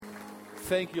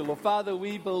Thank you, Lord. Father,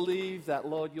 we believe that,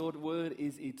 Lord, your word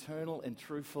is eternal and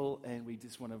truthful, and we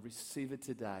just want to receive it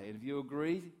today. And if you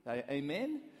agree,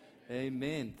 amen?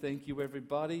 Amen. Thank you,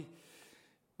 everybody.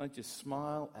 Don't just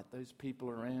smile at those people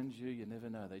around you. You never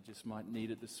know. They just might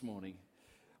need it this morning.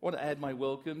 I want to add my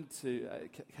welcome to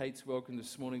Kate's welcome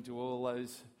this morning to all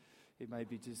those who may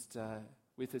be just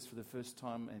with us for the first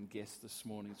time and guests this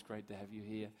morning. It's great to have you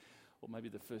here, or maybe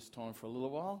the first time for a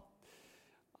little while.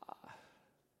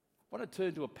 I want to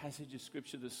turn to a passage of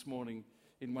Scripture this morning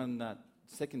in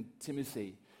 2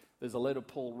 Timothy. There's a letter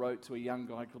Paul wrote to a young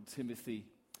guy called Timothy,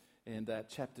 and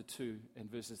chapter 2 and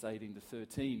verses 18 to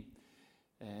 13.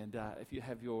 And if you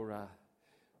have your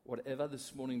whatever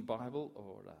this morning Bible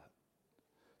or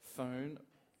phone,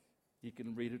 you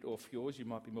can read it off yours. You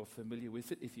might be more familiar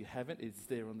with it. If you haven't, it's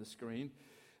there on the screen.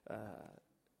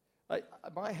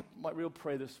 My real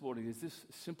prayer this morning is this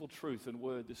simple truth and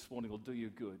word this morning will do you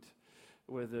good.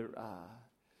 Whether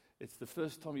it's the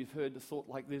first time you've heard a thought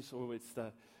like this, or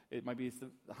maybe it's the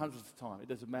 100th time, it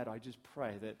doesn't matter. I just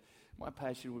pray that my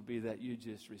passion would be that you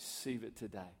just receive it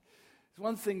today. It's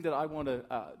one thing that I want to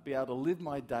be able to live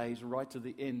my days right to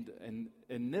the end and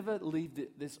never leave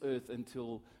this earth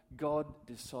until God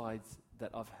decides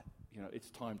that it's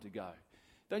time to go.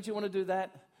 Don't you want to do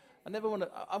that?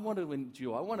 I want to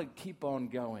endure. I want to keep on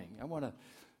going. I want to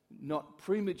not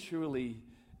prematurely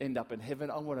end up in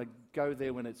heaven. I want to go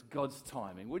there when it's God's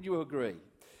timing. Would you agree?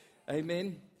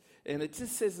 Amen. And it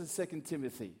just says in 2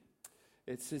 Timothy,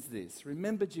 it says this: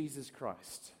 remember Jesus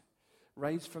Christ,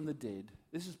 raised from the dead.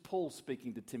 This is Paul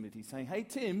speaking to Timothy, saying, hey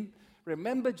Tim,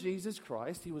 remember Jesus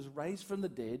Christ. He was raised from the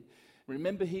dead.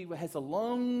 Remember, he has a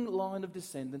long line of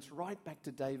descendants right back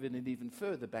to David and even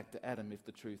further back to Adam, if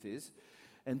the truth is.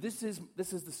 And this is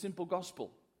the simple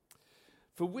gospel,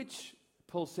 for which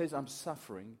Paul says, I'm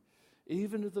suffering,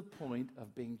 even to the point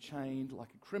of being chained like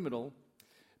a criminal,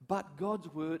 but God's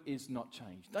word is not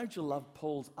changed. Don't you love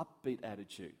Paul's upbeat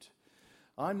attitude?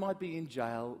 I might be in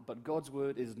jail, but God's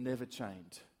word is never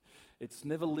chained. It's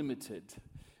never limited.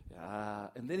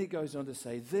 And then he goes on to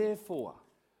say, therefore,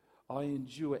 I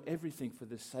endure everything for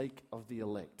the sake of the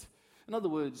elect. In other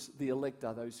words, the elect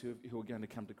are those who are going to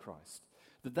come to Christ,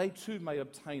 that they too may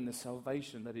obtain the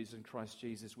salvation that is in Christ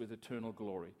Jesus with eternal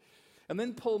glory. And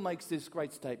then Paul makes this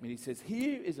great statement. He says,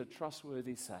 here is a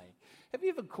trustworthy saying. Have you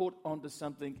ever caught onto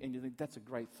something and you think, that's a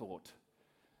great thought?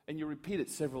 And you repeat it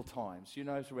several times,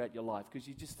 throughout your life, because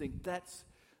you just think, that's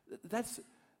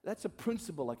a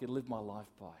principle I could live my life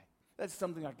by. That's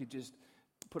something I could just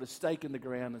put a stake in the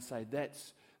ground and say,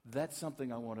 that's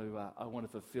something I want to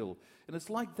fulfill. And it's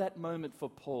like that moment for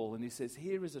Paul. And he says,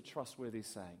 here is a trustworthy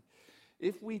saying.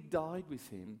 If we died with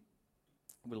him,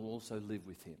 we'll also live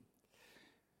with him.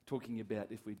 Talking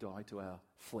about if we die to our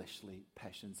fleshly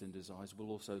passions and desires, we'll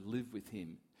also live with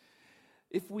him.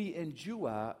 If we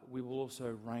endure, we will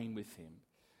also reign with him.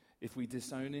 If we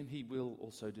disown him, he will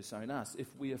also disown us.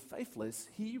 If we are faithless,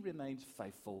 he remains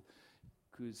faithful,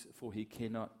 for he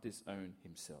cannot disown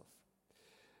himself.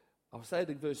 I'll say it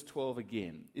in verse 12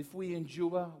 again. If we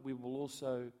endure, we will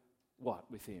also, what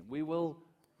with him? We will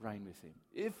reign with him.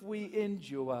 If we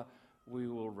endure, we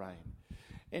will reign.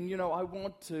 And, I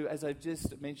want to, as I've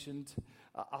just mentioned,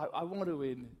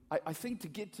 I think to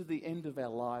get to the end of our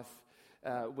life,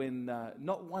 when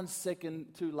not 1 second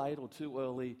too late or too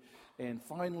early, and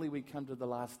finally we come to the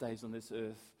last days on this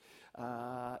earth,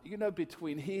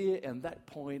 between here and that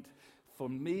point, for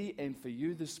me and for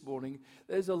you this morning,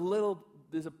 there's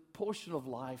a portion of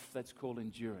life that's called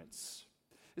endurance.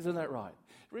 Isn't that right?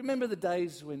 Remember the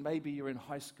days when maybe you're in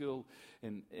high school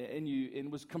and it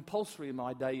was compulsory in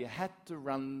my day, you had to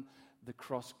run the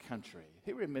cross country.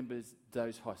 Who remembers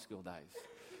those high school days?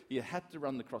 You had to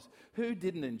run the cross. Who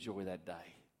didn't enjoy that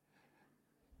day?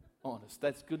 Honest.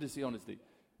 That's good to see honesty.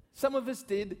 Some of us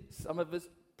did. Some of us,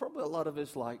 probably a lot of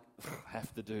us,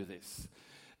 have to do this.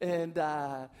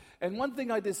 And one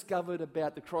thing I discovered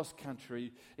about the cross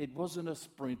country, it wasn't a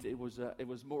sprint. It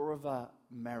was more of a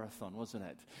marathon, wasn't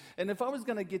it? And if I was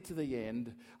going to get to the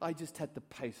end, I just had to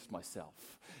pace myself.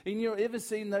 And you ever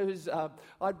seen those?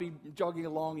 I'd be jogging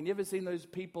along, and you ever seen those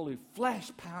people who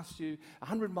flash past you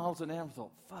 100 miles an hour? I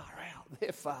thought, far out,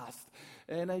 they're fast.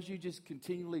 And as you just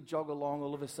continually jog along,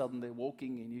 all of a sudden they're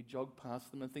walking, and you jog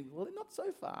past them and think, well, they're not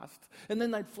so fast. And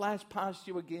then they'd flash past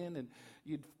you again, and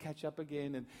you'd catch up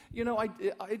again. And,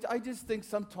 I just think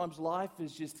sometimes life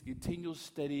is just continual,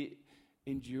 steady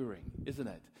enduring, isn't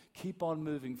it? Keep on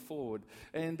moving forward.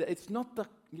 And it's not the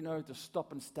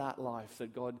stop and start life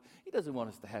that God, he doesn't want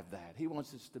us to have that. He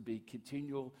wants us to be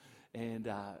continual and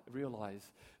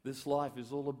realize this life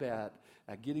is all about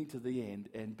getting to the end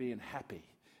and being happy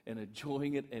and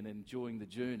enjoying it and enjoying the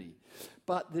journey.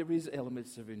 But there is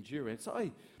elements of endurance.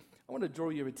 I want to draw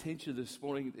your attention this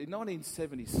morning. In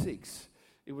 1976,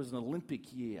 it was an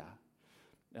Olympic year.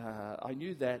 I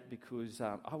knew that because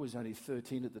I was only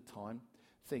 13 at the time.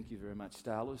 Thank you very much,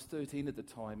 Dale. I was 13 at the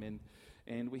time,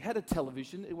 and we had a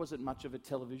television. It wasn't much of a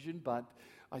television, but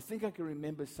I think I can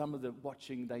remember some of the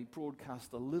watching. They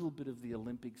broadcast a little bit of the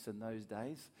Olympics in those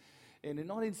days. And in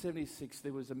 1976,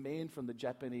 there was a man from the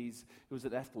Japanese, he was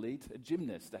an athlete, a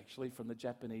gymnast actually, from the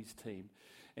Japanese team.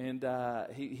 And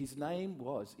his name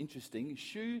was, interesting,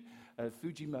 Shu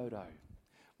Fujimoto.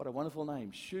 What a wonderful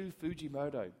name, Shu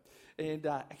Fujimoto. And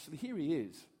actually, here he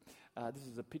is. This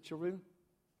is a picture of him.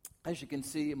 As you can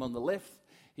see him on the left,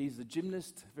 he's a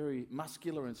gymnast, very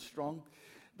muscular and strong.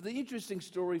 But the interesting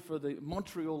story for the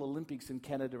Montreal Olympics in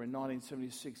Canada in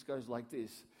 1976 goes like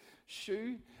this.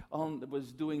 Shu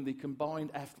was doing the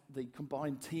combined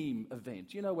team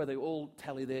event, you know, where they all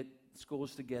tally their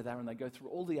scores together and they go through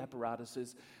all the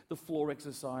apparatuses, the floor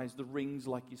exercise, the rings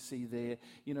like you see there,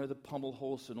 you know, the pommel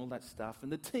horse and all that stuff.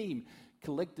 And the team,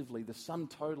 collectively, the sum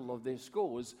total of their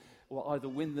scores will either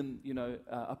win them, you know,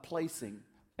 a placing.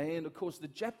 And, of course, the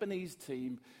Japanese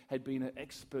team had been an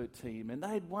expert team, and they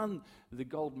had won the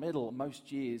gold medal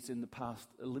most years in the past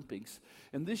Olympics.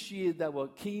 And this year, they were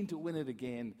keen to win it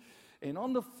again. And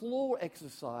on the floor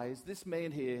exercise, this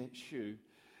man here,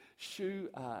 Shu,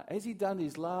 as he done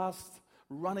his last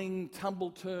running tumble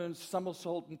turns,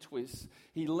 somersault and twists,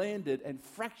 he landed and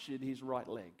fractured his right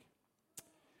leg.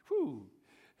 Whew.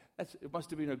 It must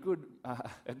have been a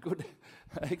good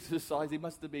exercise. He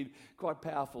must have been quite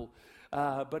powerful.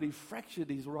 But he fractured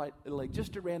his right leg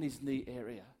just around his knee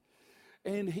area.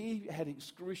 And he had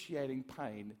excruciating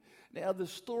pain. Now, the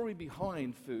story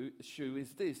behind Shu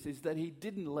is that he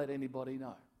didn't let anybody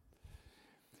know.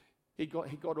 He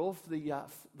got off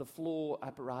the floor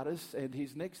apparatus, and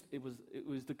it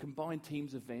was the combined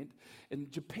teams event,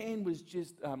 and Japan was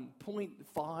just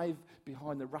 0.5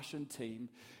 behind the Russian team,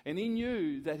 and he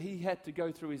knew that he had to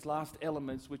go through his last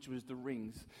elements, which was the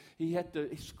rings. He had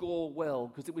to score well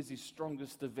because it was his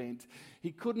strongest event.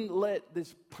 He couldn't let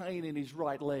this pain in his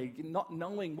right leg, not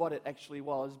knowing what it actually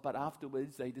was, but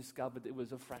afterwards they discovered it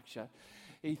was a fracture.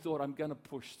 He thought, I'm going to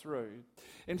push through.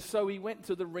 And so he went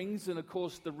to the rings, and of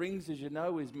course the rings, as you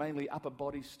know, is mainly upper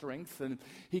body strength, and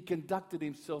he conducted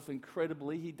himself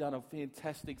incredibly. He'd done a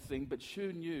fantastic thing, but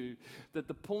Shu knew that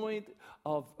the point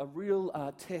of a real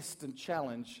test and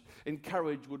challenge and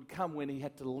courage would come when he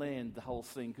had to land the whole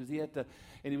thing, because he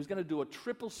was going to do a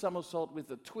triple somersault with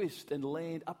a twist and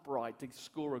land upright to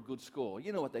score a good score.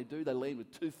 You know what they do? They land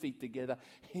with 2 feet together,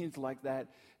 hands like that,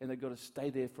 and they've got to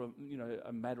stay there for, you know,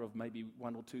 a matter of maybe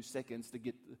 1 or 2 seconds to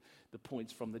get the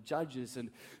points from the judges. And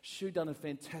Shu done a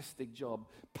fantastic job.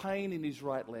 Pain in his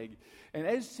right leg. And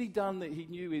as he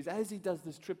does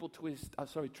this triple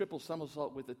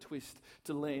somersault with a twist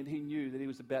to land, he knew that he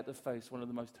was about to face one of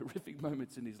the most horrific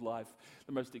moments in his life,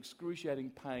 the most excruciating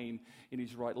pain in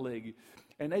his right leg.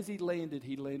 And as he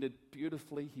landed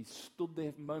beautifully. He stood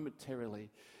there momentarily.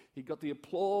 He got the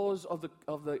applause of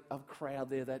the crowd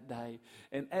there that day.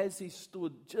 And as he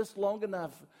stood just long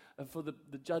enough for the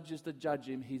judges to judge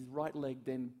him, his right leg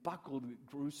then buckled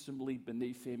gruesomely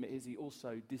beneath him as he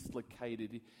also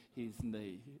dislocated his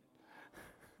knee.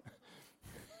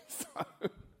 So,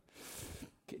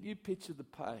 can you picture the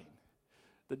pain?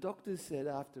 The doctors said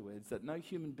afterwards that no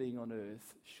human being on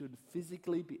earth should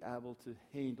physically be able to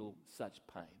handle such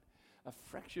pain. A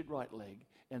fractured right leg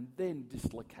and then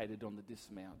dislocated on the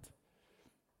dismount.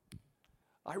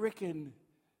 I reckon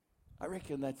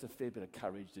that's a fair bit of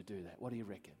courage to do that. What do you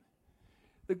reckon?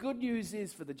 The good news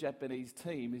is for the Japanese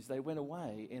team is they went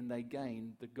away and they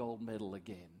gained the gold medal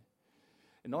again.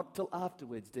 And not till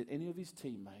afterwards did any of his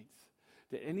teammates,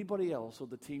 did anybody else or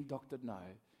the team doctor know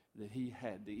that he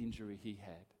had the injury he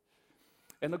had.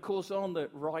 And of course on the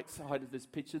right side of this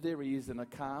picture there he is in a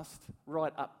cast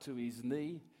right up to his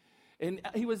knee. And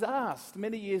he was asked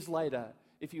many years later,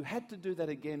 if you had to do that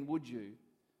again, would you?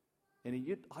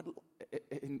 And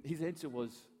his answer was,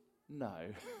 no.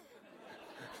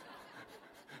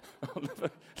 I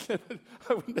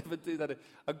would never do that.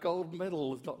 A gold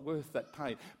medal is not worth that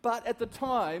pain. But at the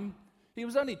time, he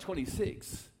was only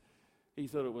 26. He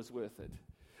thought it was worth it.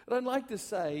 And I'd like to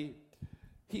say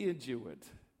he endured.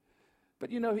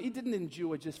 But, you know, he didn't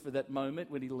endure just for that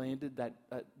moment when he landed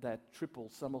that triple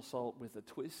somersault with a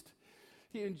twist.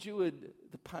 He endured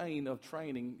the pain of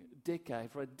training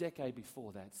for a decade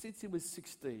before that. Since he was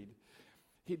 16,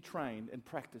 he'd trained and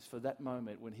practiced for that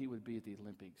moment when he would be at the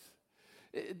Olympics.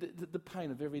 The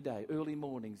pain of every day, early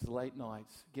mornings, late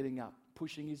nights, getting up,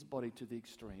 pushing his body to the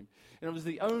extreme. And it was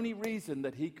the only reason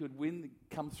that he could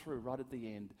come through right at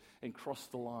the end and cross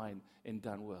the line and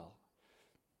done well.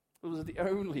 It was the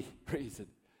only reason.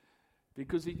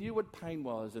 Because he knew what pain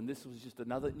was, and this was just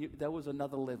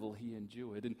another level he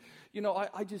endured. And,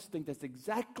 I just think that's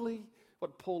exactly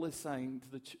what Paul is saying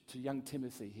to young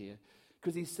Timothy here.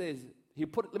 Because he says,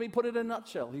 let me put it in a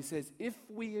nutshell. He says, if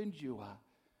we endure,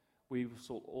 we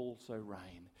will also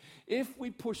reign. If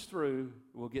we push through,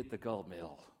 we'll get the gold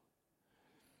medal.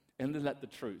 And isn't that the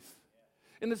truth?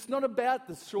 And it's not about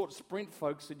the short sprint,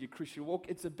 folks, in your Christian walk.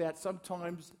 It's about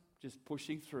sometimes just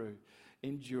pushing through,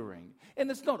 enduring.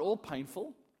 And it's not all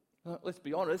painful. Let's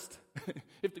be honest.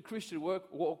 If the Christian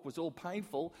walk was all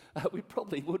painful, we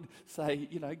probably would say,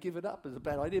 give it up is a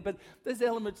bad idea. But there's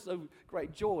elements of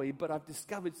great joy, but I've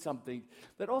discovered something,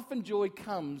 that often joy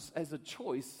comes as a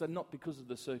choice and not because of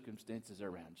the circumstances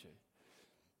around you.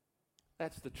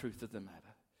 That's the truth of the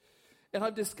matter. And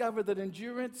I've discovered that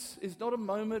endurance is not a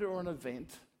moment or an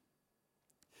event.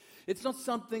 It's not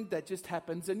something that just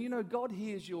happens. And God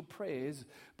hears your prayers,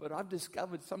 but I've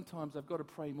discovered sometimes I've got to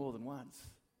pray more than once.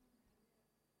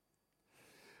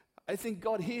 I think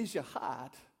God hears your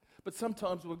heart, but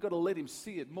sometimes we've got to let him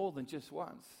see it more than just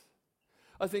once.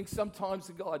 I think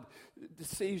sometimes God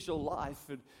sees your life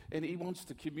and he wants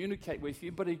to communicate with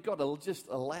you, but you've got to just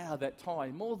allow that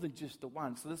time more than just the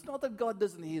once. And it's not that God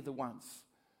doesn't hear the once,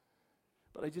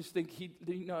 but I just think he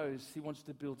knows he wants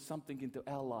to build something into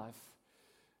our life.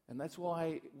 And that's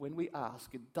why when we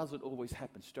ask, it doesn't always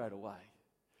happen straight away.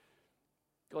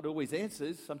 God always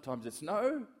answers. Sometimes it's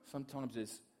no, sometimes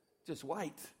it's just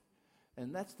wait.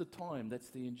 And that's the time, that's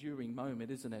the enduring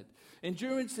moment, isn't it?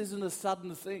 Endurance isn't a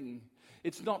sudden thing.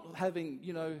 It's not having,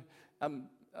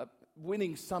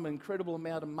 winning some incredible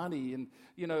amount of money and,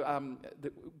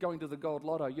 going to the gold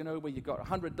lotto, where you got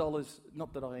 $100,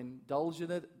 not that I indulge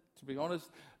in it, to be honest,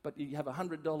 but you have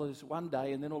 $100 one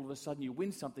day and then all of a sudden you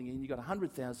win something and you got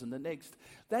 $100,000 the next.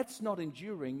 That's not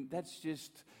enduring. That's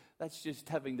just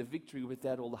having the victory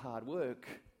without all the hard work,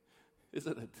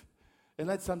 isn't it? And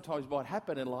that sometimes might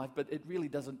happen in life, but it really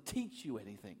doesn't teach you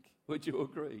anything. Would you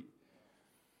agree?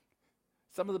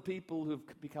 Some of the people who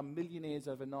have become millionaires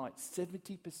overnight,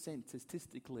 70%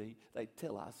 statistically, they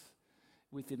tell us,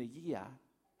 within a year,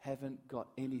 haven't got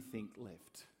anything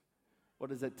left. What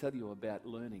does that tell you about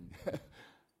learning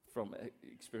from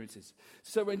experiences?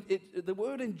 So the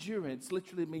word endurance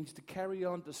literally means to carry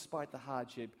on despite the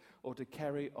hardship or to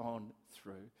carry on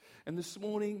through. And this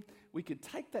morning we could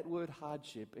take that word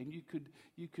hardship and you could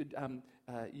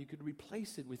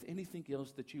replace it with anything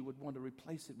else that you would want to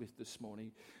replace it with this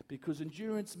morning, because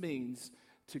endurance means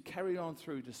to carry on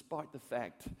through despite the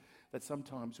fact that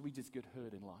sometimes we just get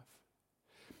hurt in life.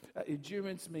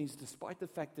 Endurance means despite the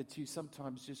fact that you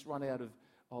sometimes just run out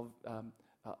of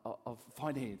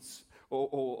finance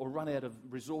or run out of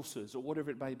resources or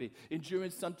whatever it may be.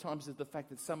 Endurance sometimes is the fact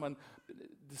that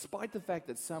despite the fact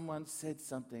that someone said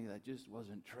something that just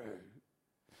wasn't true,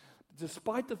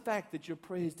 despite the fact that your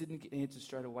prayers didn't get answered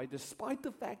straight away, despite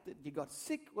the fact that you got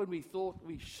sick when we thought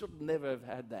we should never have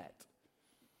had that.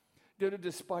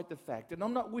 Despite the fact, and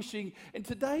I'm not wishing, and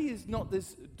today is not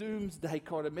this doomsday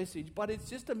kind of message, but it's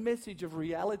just a message of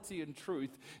reality and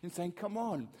truth and saying, come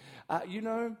on,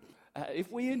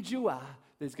 if we endure,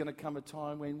 there's going to come a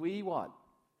time when we what?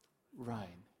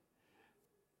 Reign.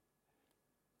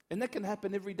 And that can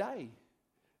happen every day.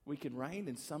 We can reign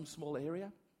in some small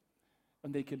area,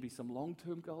 and there can be some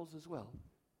long-term goals as well.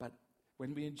 But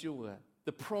when we endure,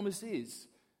 the promise is,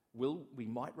 we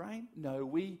might reign? No,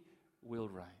 we will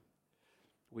reign.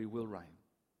 We will reign.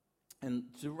 And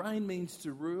to reign means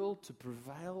to rule, to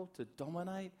prevail, to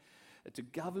dominate, to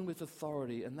govern with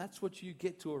authority. And that's what you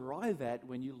get to arrive at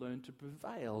when you learn to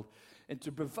prevail. And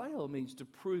to prevail means to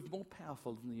prove more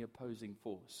powerful than the opposing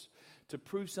force. To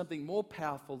prove something more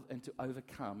powerful and to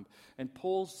overcome. And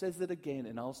Paul says it again,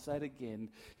 and I'll say it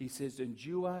again. He says,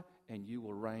 endure and you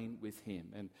will reign with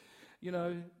him. And,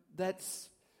 that's...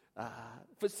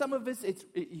 for some of us,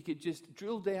 you could just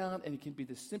drill down and it can be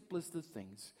the simplest of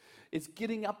things. It's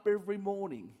getting up every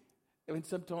morning. I mean,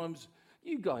 sometimes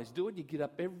you guys do it. You get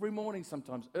up every morning,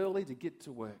 sometimes early to get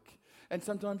to work. And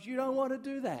sometimes you don't want to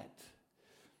do that.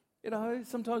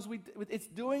 Sometimes it's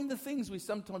doing the things we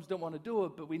sometimes don't want to do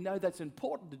it, but we know that's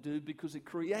important to do because it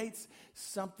creates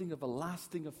something of a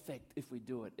lasting effect if we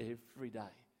do it every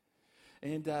day.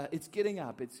 And it's getting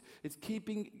up. It's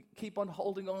keep on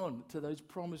holding on to those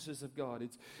promises of God.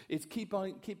 It's keep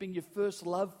on keeping your first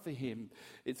love for Him.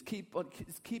 It's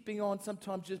keeping on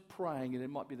sometimes just praying, and it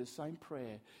might be the same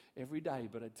prayer every day,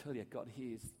 but I tell you, God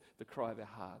hears the cry of our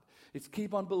heart. It's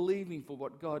keep on believing for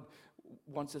what God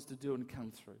wants us to do and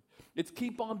come through. It's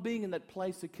keep on being in that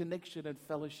place of connection and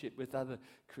fellowship with other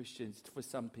Christians for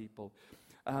some people.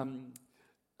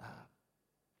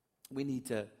 We need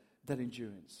that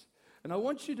endurance. And I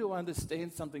want you to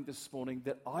understand something this morning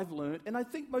that I've learned, and I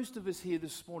think most of us here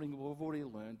this morning have already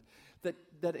learned,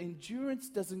 that endurance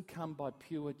doesn't come by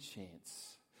pure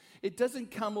chance. It doesn't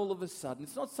come all of a sudden.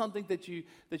 It's not something that you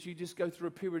just go through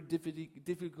a period of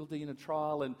difficulty in a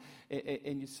trial and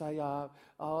you say,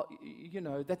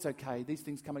 that's okay. These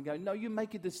things come and go. No, you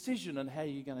make a decision on how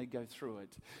you're going to go through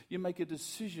it. You make a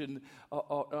decision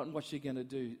on what you're going to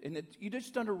do. And you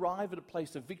just don't arrive at a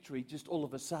place of victory just all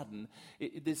of a sudden.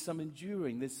 There's some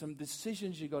enduring. There's some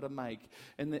decisions you've got to make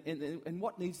and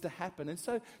what needs to happen. And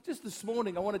so just this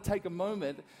morning, I want to take a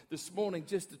moment this morning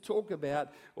just to talk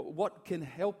about what can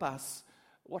help us.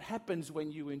 What happens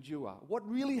when you endure? What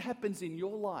really happens in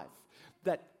your life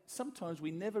that sometimes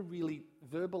we never really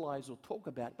verbalize or talk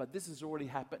about, but this has already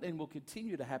happened and will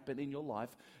continue to happen in your life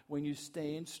when you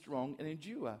stand strong and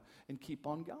endure and keep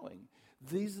on going.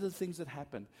 These are the things that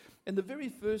happen. And the very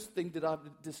first thing that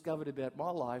I've discovered about my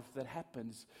life that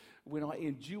happens when I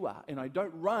endure and I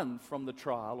don't run from the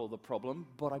trial or the problem,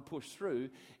 but I push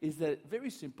through, is that very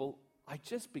simple, I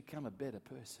just become a better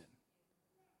person.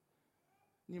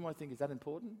 You might think, is that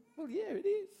important? Well, yeah, it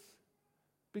is.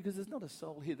 Because there's not a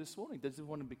soul here this morning that doesn't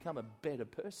want to become a better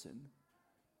person.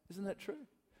 Isn't that true?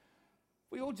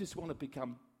 We all just want to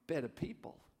become better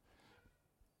people.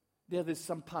 Now, there's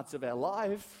some parts of our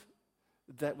life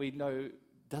that we know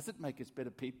doesn't make us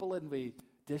better people, and we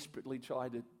desperately try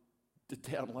to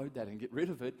download that and get rid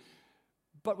of it.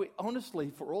 But we honestly,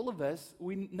 for all of us,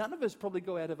 none of us probably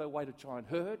go out of our way to try and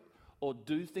hurt or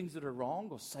do things that are wrong,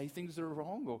 or say things that are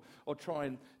wrong, or try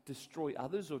and destroy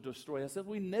others or destroy ourselves.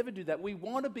 We never do that. We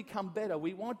want to become better.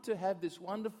 We want to have this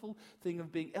wonderful thing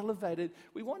of being elevated.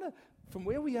 We want to, from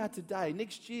where we are today,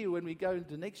 next year, when we go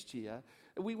into next year,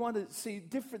 we want to see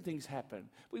different things happen.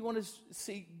 We want to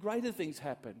see greater things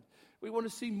happen. We want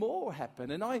to see more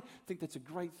happen. And I think that's a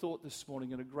great thought this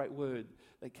morning and a great word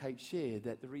that Kate shared,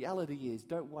 that the reality is,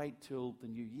 don't wait till the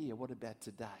new year. What about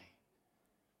today?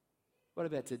 What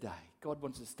about today? God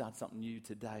wants to start something new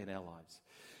today in our lives.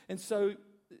 And so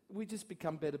we just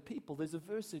become better people. There's a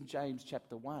verse in James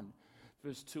chapter 1,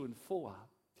 verse 2 and 4.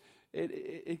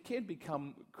 It can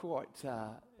become quite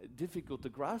difficult to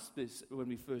grasp this when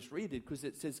we first read it, because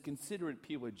it says, consider it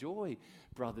pure joy,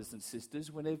 brothers and sisters,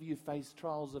 whenever you face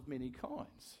trials of many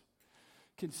kinds.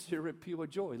 Consider it pure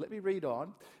joy. Let me read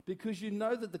on. Because you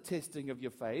know that the testing of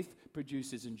your faith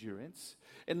produces endurance,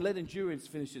 and let endurance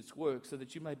finish its work so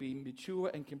that you may be mature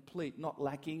and complete, not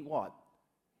lacking what?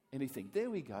 Anything.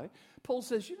 There we go. Paul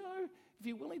says, if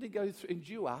you're willing to go through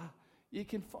endure, you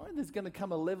can find there's going to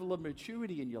come a level of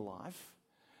maturity in your life,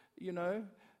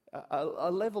 a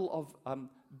level of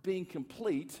being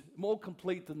complete, more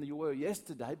complete than you were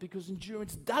yesterday, because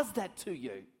endurance does that to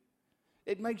you.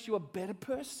 It makes you a better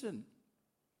person.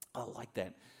 I like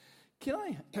that. Can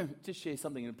I just share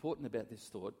something important about this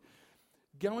thought?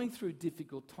 Going through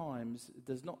difficult times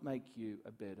does not make you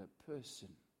a better person.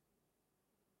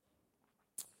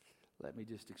 Let me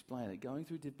just explain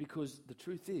it. Because the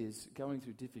truth is, going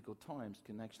through difficult times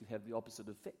can actually have the opposite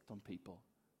effect on people.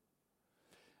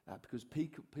 Because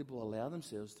people allow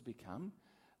themselves to become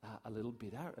a little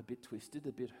bitter, a bit twisted,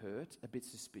 a bit hurt, a bit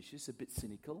suspicious, a bit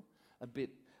cynical, a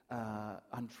bit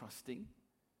untrusting.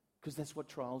 Because that's what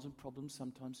trials and problems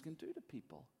sometimes can do to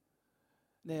people.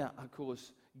 Now, of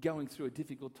course, going through a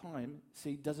difficult time,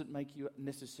 doesn't make you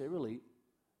necessarily,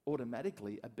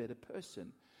 automatically, a better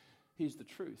person. Here's the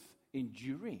truth.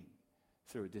 Enduring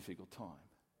through a difficult time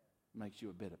makes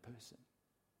you a better person.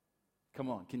 Come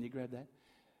on, can you grab that?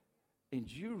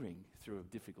 Enduring through a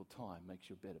difficult time makes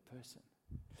you a better person.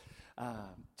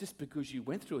 Just because you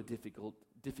went through a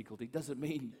difficulty doesn't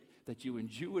mean that you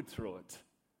endured through it.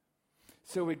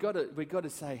 So we've got to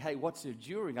say, hey, what's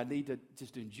enduring? I need to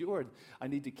just endure it. I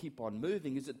need to keep on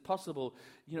moving. Is it possible?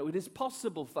 It is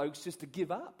possible, folks, just to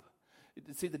give up,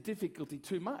 to see the difficulty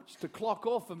too much, to clock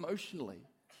off emotionally,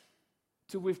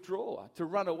 to withdraw, to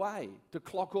run away, to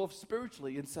clock off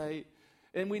spiritually and say,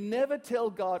 and we never tell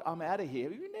God, I'm out of here.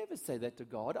 We never say that to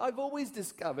God. I've always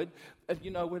discovered,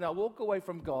 when I walk away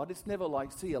from God, it's never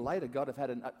like, see you later, God, I've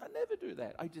had enough. I never do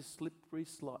that. I just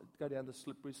go down the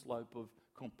slippery slope of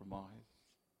compromise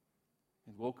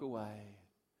and walk away.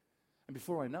 And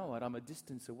before I know it, I'm a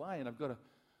distance away and I've got to,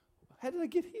 how did I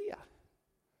get here?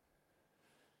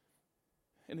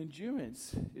 And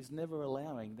endurance is never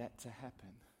allowing that to happen.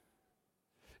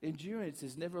 Endurance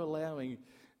is never allowing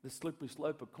the slippery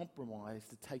slope of compromise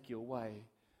to take you away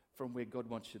from where God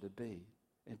wants you to be,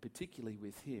 and particularly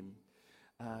with Him.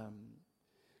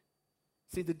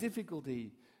 See, the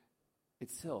difficulty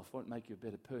itself won't make you a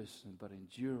better person, but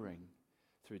enduring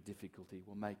through difficulty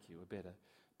will make you a better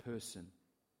person.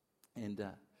 And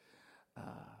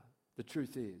the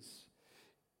truth is,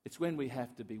 it's when we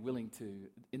have to be willing to,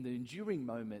 in the enduring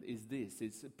moment is this,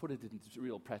 it's put it into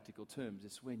real practical terms,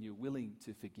 it's when you're willing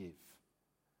to forgive.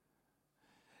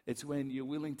 It's when you're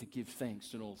willing to give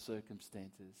thanks in all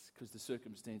circumstances, because the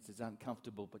circumstances aren't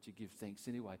comfortable, but you give thanks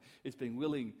anyway. It's being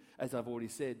willing, as I've already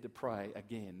said, to pray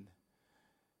again,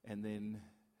 and then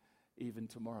even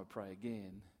tomorrow pray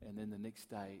again, and then the next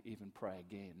day even pray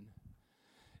again.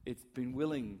 It's been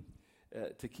willing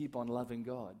to keep on loving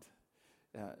God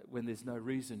when there's no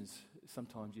reasons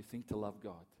sometimes you think to love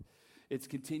God. It's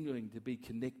continuing to be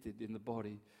connected in the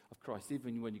body of Christ,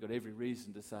 even when you've got every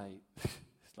reason to say,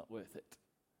 it's not worth it.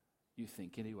 You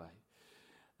think anyway.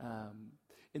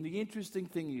 And the interesting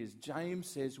thing is, James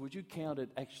says, would you count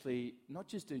it actually, not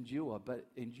just endure, but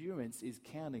endurance is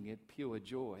counting it pure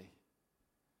joy.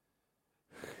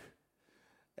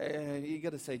 And you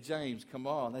got to say, James, come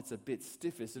on, that's a bit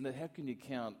stiff, isn't it? How can you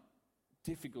count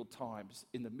difficult times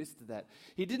in the midst of that?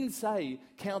 He didn't say,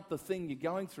 count the thing you're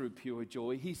going through pure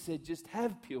joy. He said, just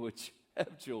have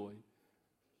joy.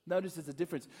 Notice there's a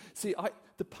difference. See,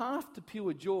 the path to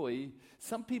pure joy,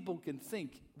 some people can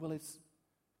think, well, it's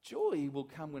joy will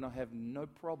come when I have no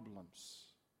problems.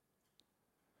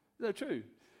 Is that true?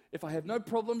 If I have no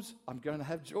problems, I'm going to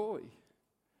have joy.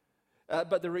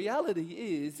 But the reality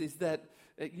is that,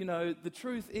 the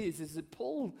truth is that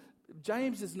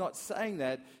James is not saying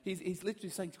that. He's literally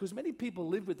saying, because many people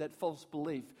live with that false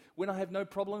belief, when I have no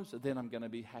problems, then I'm going to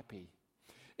be happy.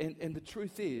 And the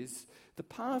truth is, the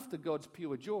path to God's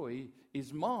pure joy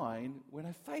is mine when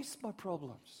I face my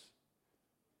problems.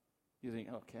 You think,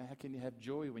 okay, how can you have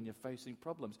joy when you're facing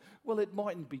problems? Well, it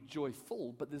mightn't be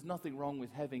joyful, but there's nothing wrong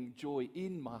with having joy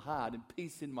in my heart and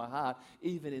peace in my heart,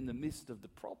 even in the midst of the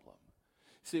problem.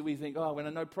 See, we think, when I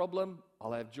no problem,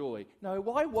 I'll have joy. No,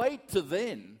 why wait to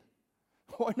then?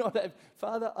 Why not have,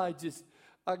 Father, I'm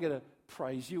going to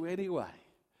praise you anyway.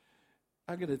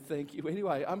 I'm going to thank you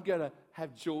anyway. I'm going to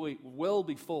have joy well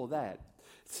before that.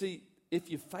 See, if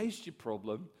you face your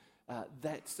problem,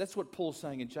 that's what Paul's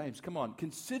saying in James. Come on,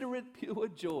 consider it pure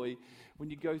joy when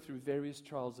you go through various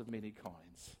trials of many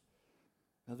kinds.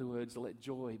 In other words, let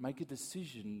joy, make a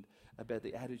decision about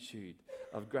the attitude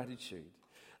of gratitude.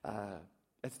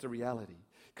 That's the reality.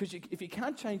 Because if you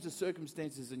can't change the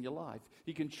circumstances in your life,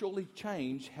 you can surely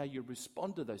change how you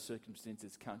respond to those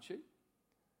circumstances, can't you?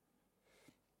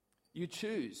 You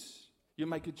choose. You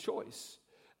make a choice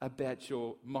about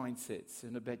your mindsets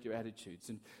and about your attitudes.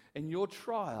 And your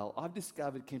trial, I've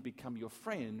discovered, can become your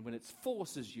friend when it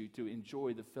forces you to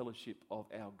enjoy the fellowship of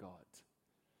our God.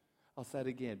 I'll say it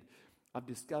again. I've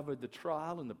discovered the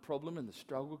trial and the problem and the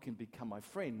struggle can become my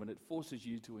friend when it forces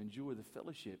you to enjoy the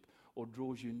fellowship or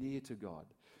draws you near to God.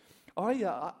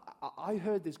 I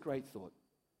heard this great thought,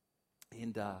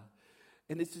 and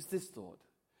it's just this thought.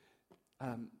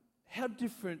 How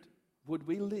different would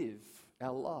we live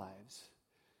our lives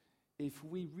if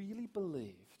we really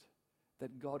believed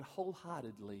that God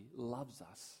wholeheartedly loves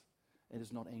us and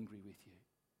is not angry with you?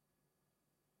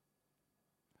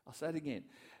 I'll say it again.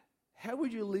 How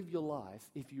would you live your life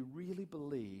if you really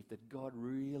believe that God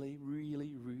really,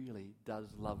 really, really does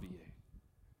love you?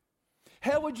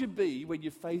 How would you be when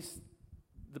you face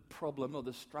the problem or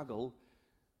the struggle?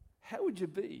 How would you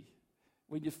be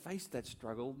when you face that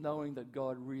struggle knowing that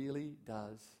God really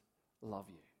does love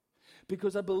you?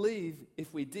 Because I believe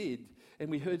if we did,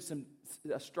 and we heard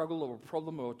a struggle or a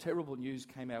problem or terrible news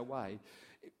came our way,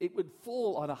 it would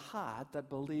fall on a heart that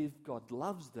believed God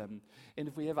loves them. And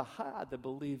if we have a heart that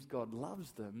believes God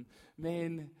loves them,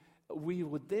 man, we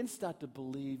would then start to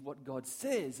believe what God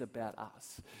says about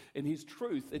us and His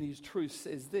truth. And His truth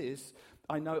says this: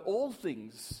 I know all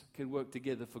things can work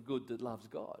together for good that loves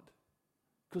God,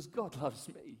 because God loves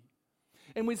me.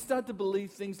 And we start to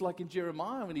believe things like in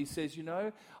Jeremiah when he says,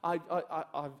 I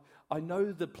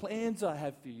know the plans I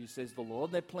have for you, says the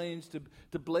Lord. They're plans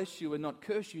to bless you and not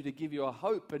curse you, to give you a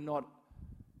hope and not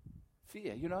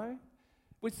fear,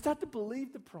 We'd start to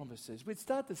believe the promises. We'd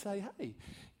start to say, hey,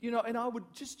 and I would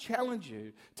just challenge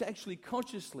you to actually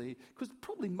consciously, because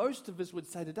probably most of us would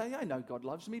say today, I know God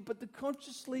loves me, but to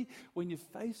consciously, when you're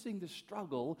facing the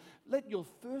struggle, let your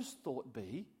first thought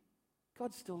be,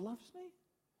 God still loves me.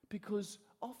 Because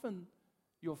often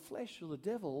your flesh or the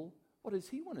devil, what does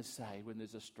he want to say when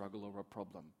there's a struggle or a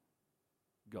problem?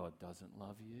 God doesn't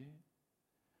love you.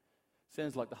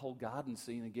 Sounds like the whole garden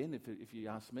scene again, if you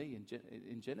ask me,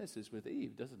 in Genesis with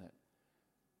Eve, doesn't it?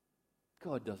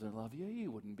 God doesn't love you.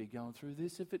 You wouldn't be going through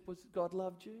this if it was God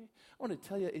loved you. I want to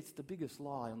tell you, it's the biggest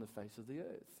lie on the face of the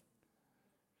earth.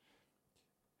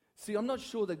 See, I'm not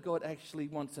sure that God actually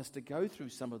wants us to go through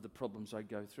some of the problems I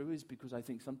go through, is because I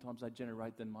think sometimes I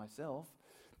generate them myself,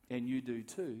 and you do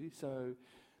too.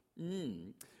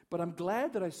 But I'm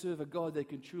glad that I serve a God that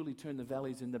can truly turn the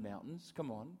valleys into mountains. Come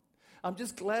on. I'm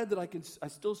just glad that I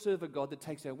still serve a God that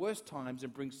takes our worst times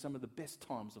and brings some of the best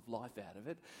times of life out of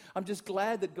it. I'm just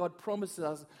glad that God promises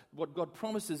us, what God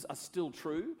promises are still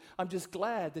true. I'm just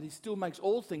glad that He still makes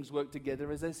all things work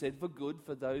together, as I said, for good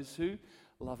for those who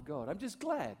love God. I'm just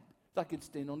glad that I can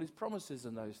stand on His promises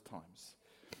in those times.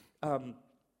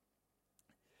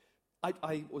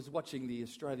 I was watching the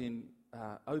Australian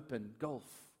Open golf.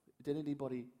 Did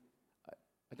anybody...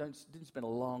 I didn't spend a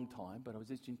long time, but I was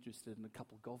just interested in a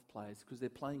couple of golf players because they're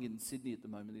playing in Sydney at the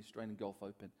moment, the Australian Golf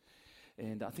Open.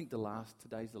 And I think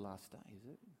today's the last day, is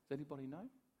it? Does anybody know?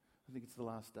 I think it's the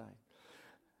last day.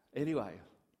 Anyway,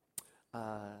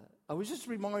 I was just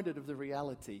reminded of the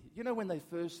reality. You know, when they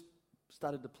first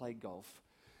started to play golf,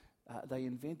 they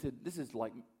invented, this is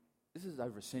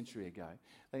over a century ago,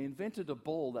 they invented a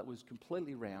ball that was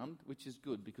completely round, which is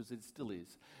good because it still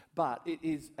is, but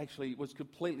it was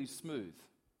completely smooth.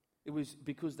 It was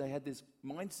because they had this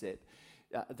mindset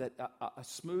that a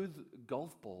smooth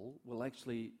golf ball will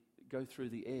actually go through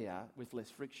the air with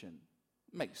less friction.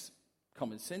 Makes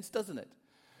common sense, doesn't it?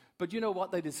 But you know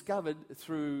what they discovered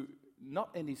through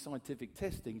not any scientific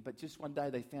testing, but just one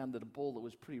day they found that a ball that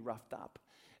was pretty roughed up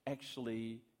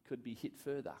actually could be hit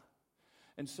further.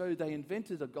 And so they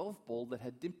invented a golf ball that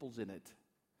had dimples in it.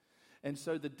 And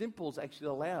so the dimples actually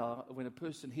allow, when a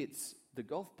person hits the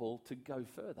golf ball, to go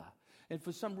further. And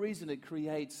for some reason it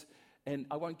creates, and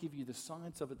I won't give you the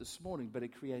science of it this morning, but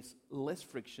it creates less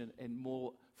friction and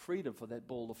more freedom for that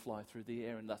ball to fly through the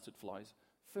air, and thus it flies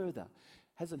further.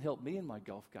 Hasn't helped me in my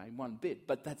golf game one bit,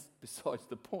 but that's besides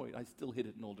the point. I still hit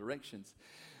it in all directions.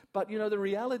 But, you know, the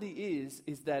reality is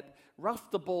that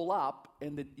rough the ball up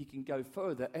and that you can go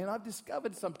further. And I've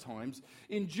discovered sometimes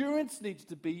endurance needs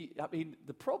to be,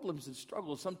 the problems and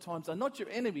struggles sometimes are not your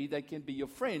enemy. They can be your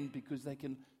friend because they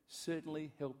can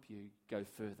certainly help you go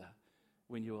further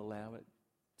when you allow it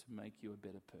to make you a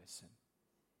better person.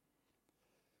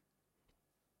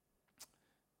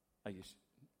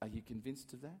 Are you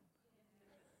convinced of that?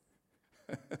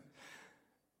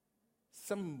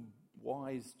 Some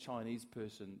wise Chinese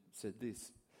person said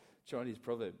this, Chinese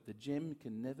proverb, the gem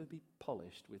can never be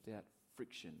polished without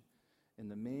friction, and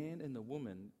the man and the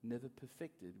woman never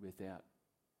perfected without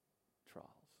trials.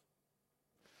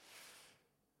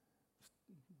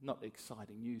 Not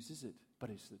exciting news, is it? But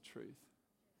it's the truth.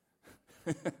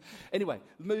 Anyway,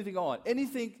 moving on.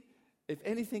 If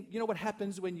anything, you know what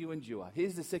happens when you endure?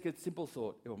 Here's the second simple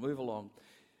thought. We'll move along.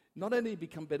 Not only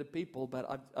become better people,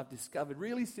 but I've discovered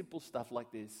really simple stuff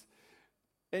like this.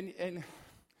 And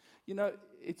you know,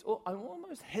 I'm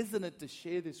almost hesitant to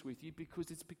share this with you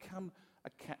because it's become a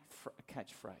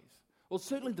catchphrase. Well,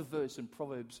 certainly the verse in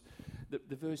Proverbs,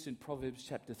 the verse in Proverbs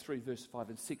chapter 3, verse 5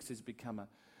 and 6 has become a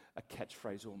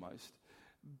catchphrase almost.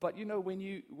 But you know, when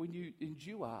you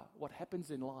endure, what happens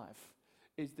in life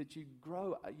is that you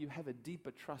grow, you have a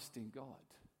deeper trust in God.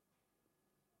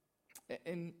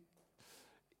 And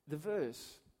the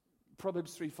verse,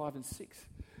 Proverbs 3, 5 and 6,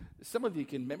 some of you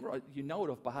can memorize, you know it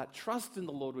off by heart. Trust in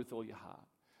the Lord with all your heart.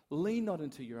 Lean not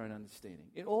into your own understanding.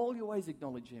 In all your ways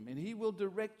acknowledge Him, and He will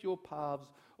direct your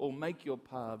paths or make your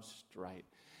paths straight.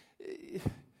 It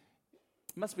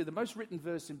must be the most written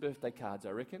verse in birthday cards,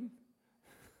 I reckon.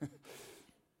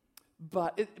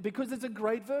 Because it's a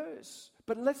great verse.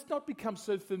 But let's not become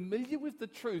so familiar with the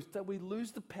truth that we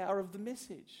lose the power of the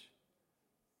message.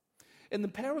 And the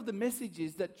power of the message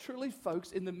is that truly,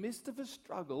 folks, in the midst of a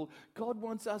struggle, God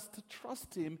wants us to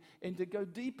trust Him and to go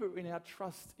deeper in our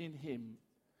trust in Him.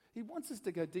 He wants us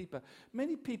to go deeper.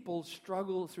 Many people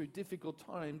struggle through difficult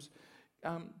times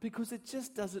because it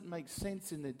just doesn't make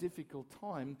sense in their difficult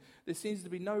time. There seems to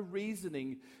be no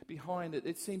reasoning behind it.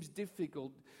 It seems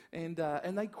difficult. And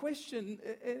they question,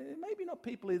 maybe not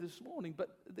people here this morning,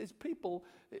 but there's people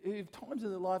who have times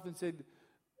in their life and said,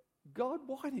 God,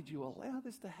 why did you allow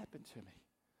this to happen to me?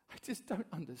 I just don't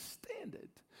understand it.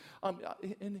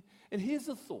 And here's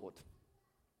a thought.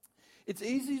 It's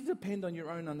easy to depend on your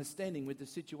own understanding when the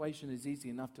situation is easy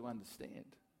enough to understand.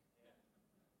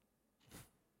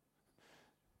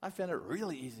 I found it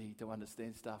really easy to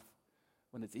understand stuff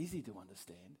when it's easy to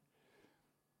understand.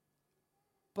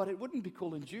 But it wouldn't be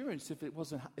called endurance if it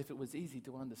was easy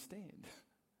to understand.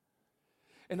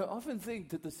 And I often think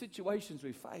that the situations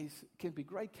we face can be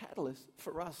great catalysts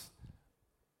for us,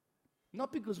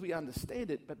 not because we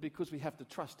understand it, but because we have to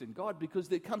trust in God. Because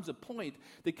there comes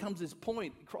this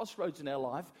point, crossroads in our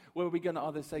life, where we're going to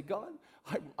either say, God,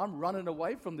 I'm running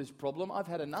away from this problem. I've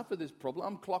had enough of this problem.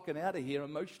 I'm clocking out of here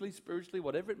emotionally, spiritually,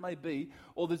 whatever it may be.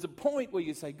 Or there's a point where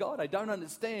you say, God, I don't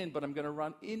understand, but I'm going to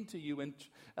run into you and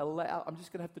I'm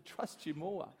just going to have to trust you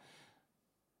more.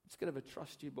 I'm just going to have to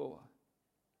trust you more.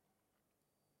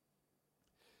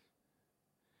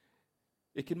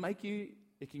 It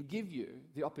can give you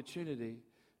the opportunity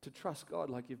to trust God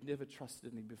like you've never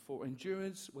trusted Him before.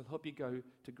 Endurance will help you go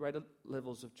to greater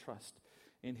levels of trust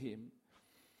in Him.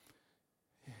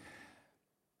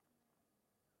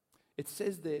 It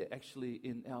says there actually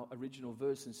in our original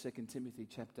verse in 2 Timothy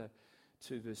chapter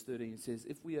 2 verse 13, it says,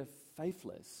 if we are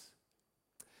faithless,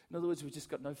 in other words, we've just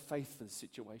got no faith for the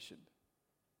situation.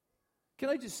 Can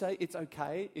I just say it's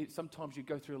okay if sometimes you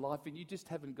go through life and you just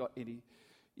haven't got any,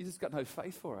 you just got no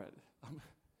faith for it.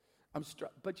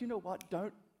 But you know what?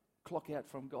 Don't clock out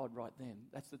from God right then.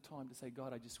 That's the time to say,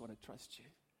 God, I just want to trust you.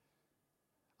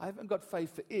 I haven't got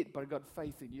faith for it, but I've got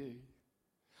faith in you.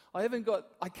 I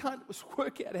can't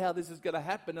work out how this is going to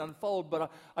happen and unfold,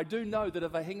 but I do know that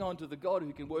if I hang on to the God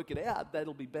who can work it out,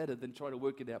 that'll be better than trying to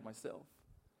work it out myself.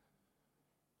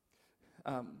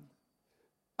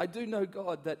 I do know,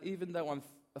 God, that even though I'm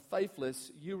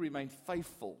faithless, you remain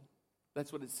faithful.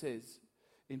 That's what it says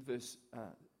in verse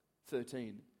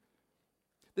 13.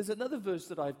 There's another verse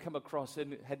that I've come across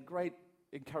and had great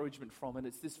encouragement from, and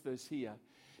it's this verse here.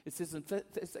 It says in 2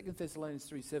 Thessalonians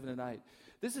 3, 7 and 8.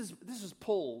 This is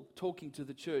Paul talking to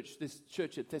the church, this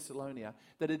church at Thessalonica,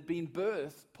 that had been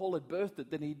birthed. Paul had birthed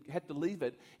it, then he had to leave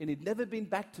it, and he'd never been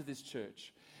back to this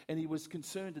church. And he was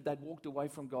concerned that they'd walked away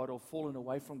from God or fallen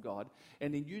away from God.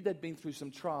 And he knew they'd been through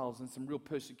some trials and some real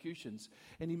persecutions.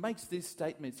 And he makes these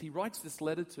statements. He writes this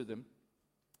letter to them.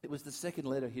 It was the second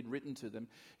letter he'd written to them.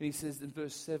 And he says in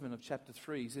verse 7 of chapter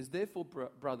 3, he says, therefore,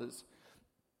 brothers,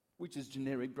 which is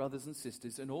generic, brothers and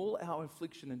sisters, in all our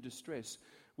affliction and distress,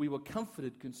 we were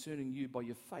comforted concerning you by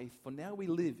your faith. For now we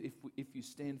live if you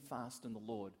stand fast in the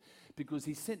Lord. Because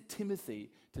he sent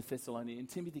Timothy to Thessalonica, and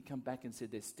Timothy come back and said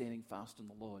they're standing fast in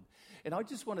the Lord. And I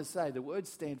just want to say the word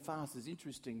stand fast is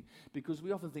interesting because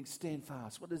we often think stand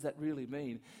fast. What does that really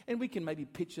mean? And we can maybe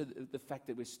picture the fact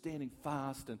that we're standing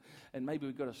fast and maybe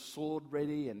we've got a sword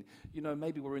ready and,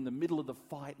 maybe we're in the middle of the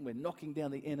fight and we're knocking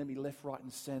down the enemy left, right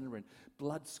and center and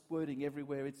blood squirting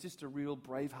everywhere. It's just a real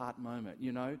Braveheart moment,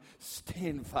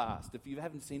 Stand fast. If you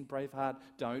haven't seen Braveheart,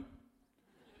 don't.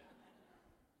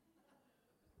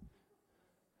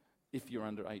 If you're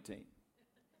under 18.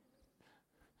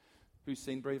 Who's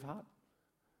seen Braveheart?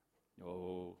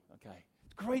 Oh, okay.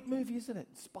 Great movie, isn't it?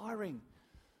 Inspiring.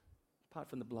 Apart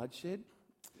from the bloodshed.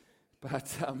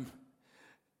 But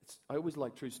I always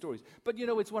like true stories. But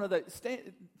it's one of the,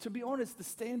 to be honest, the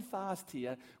stand fast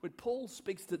here, when Paul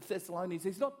speaks to the Thessalonians,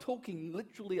 he's not talking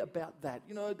literally about that,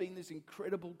 being this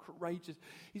incredible, courageous.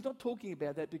 He's not talking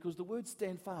about that because the word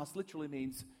stand fast literally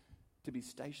means to be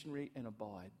stationary and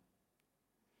abide.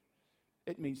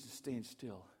 It means to stand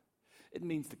still. It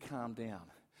means to calm down.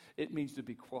 It means to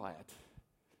be quiet.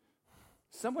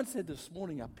 Someone said this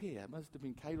morning up here, it must have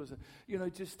been Kate or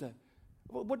something,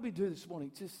 what did we do this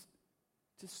morning? Just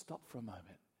stop for a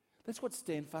moment. That's what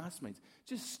stand fast means.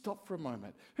 Just stop for a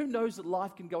moment. Who knows that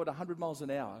life can go at 100 miles an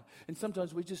hour, and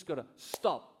sometimes we just got to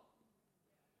stop.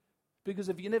 Because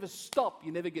if you never stop,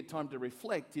 you never get time to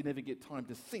reflect, you never get time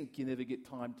to think, you never get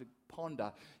time to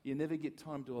ponder, you never get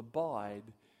time to abide.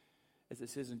 As it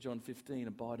says in John 15,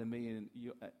 abide in me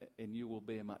and you will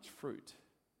bear much fruit.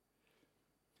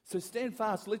 So stand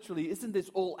fast literally isn't this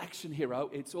all action hero.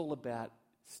 It's all about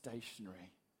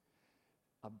stationary,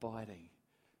 abiding,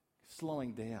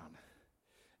 slowing down.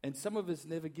 And some of us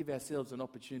never give ourselves an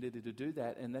opportunity to do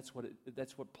that, and that's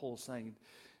what Paul's saying.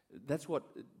 That's what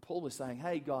Paul was saying.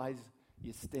 Hey guys,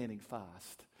 you're standing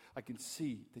fast. I can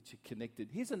see that you're connected.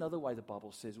 Here's another way the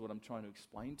Bible says what I'm trying to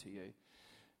explain to you.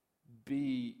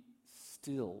 Be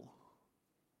still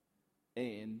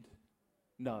and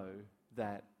know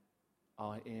that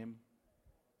I am.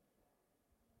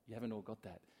 You haven't all got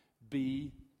that.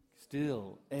 Be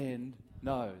still and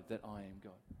know that I am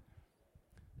God.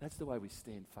 That's the way we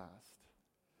stand fast.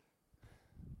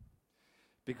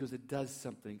 Because it does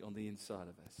something on the inside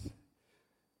of us.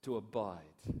 To abide.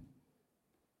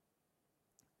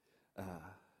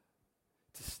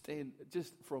 To stand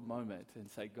just for a moment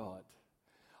and say, God,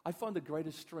 I find the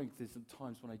greatest strength is in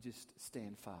times when I just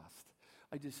stand fast.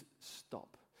 I just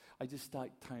stop. I just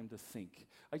take time to think.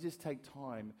 I just take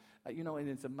time, and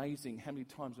it's amazing how many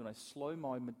times when I slow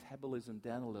my metabolism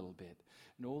down a little bit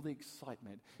and all the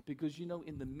excitement, because,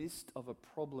 in the midst of a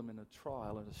problem and a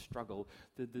trial and a struggle,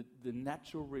 the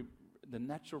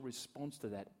natural response to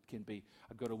that can be,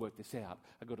 I've got to work this out.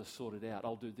 I've got to sort it out.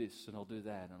 I'll do this and I'll do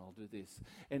that and I'll do this.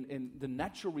 And the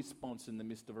natural response in the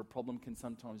midst of a problem can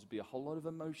sometimes be a whole lot of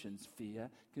emotions, fear,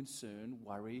 concern,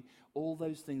 worry. All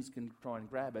those things can try and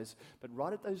grab us. But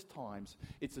right at those times,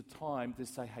 it's a time to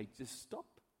say, hey, just stop.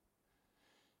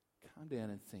 Calm down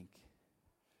and think.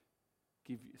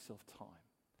 Give yourself time.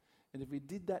 And if we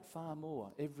did that far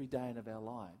more every day of our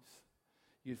lives,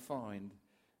 you'd find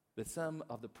that some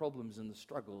of the problems and the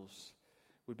struggles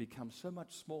would become so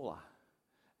much smaller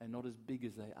and not as big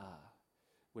as they are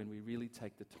when we really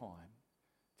take the time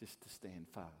just to stand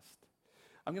fast.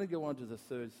 I'm going to go on to the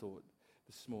third thought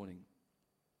this morning.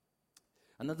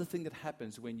 Another thing that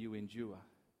happens when you endure.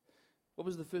 What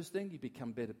was the first thing? You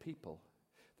become better people.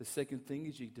 The second thing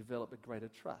is you develop a greater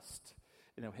trust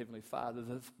in our Heavenly Father.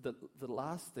 The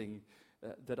last thing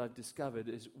that I've discovered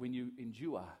is when you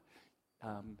endure,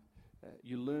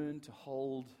 you learn to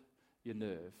hold your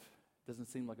nerve. Doesn't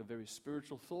seem like a very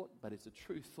spiritual thought, but it's a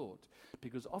true thought.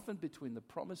 Because often between the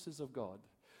promises of God,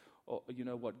 or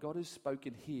what God has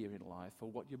spoken here in life,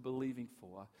 or what you're believing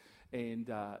for,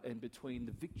 and between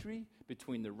the victory,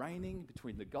 between the reigning,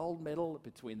 between the gold medal,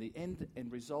 between the end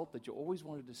result that you always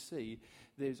wanted to see,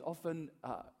 there's often,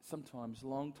 sometimes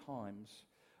long times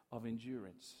of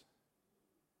endurance.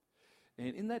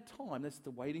 And in that time, that's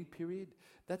the waiting period,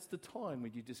 that's the time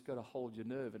when you just got to hold your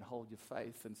nerve and hold your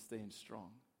faith and stand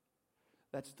strong.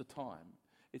 That's the time.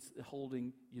 It's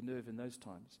holding your nerve in those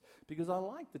times. Because I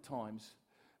like the times,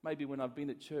 maybe when I've been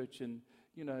at church and,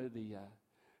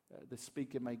 the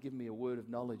speaker may give me a word of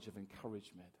knowledge, of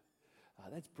encouragement.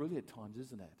 That's brilliant times,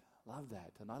 isn't it? Love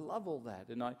that. And I love all that.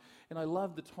 And I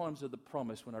love the times of the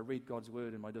promise when I read God's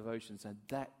word in my devotions, and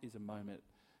that is a moment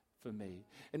for me.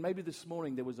 And maybe this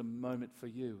morning there was a moment for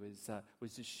you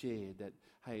was just shared that,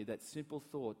 hey, that simple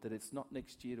thought that it's not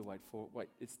next year to wait for. Wait,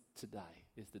 it's today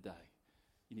is the day.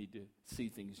 You need to see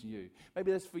things new.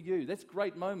 Maybe that's for you. That's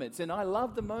great moments. And I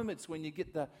love the moments when you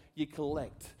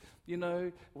collect.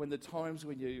 When the times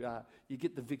when you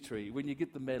get the victory, when you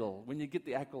get the medal, when you get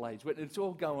the accolades, when it's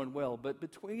all going well. But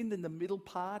between in the middle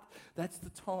part, that's the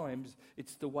times,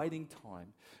 it's the waiting time.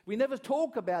 We never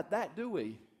talk about that, do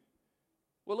we?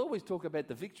 We'll always talk about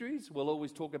the victories. We'll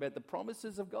always talk about the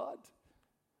promises of God.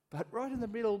 But right in the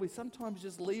middle, we sometimes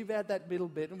just leave out that middle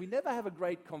bit, and we never have a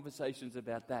great conversations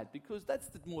about that because that's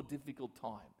the more difficult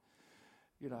time.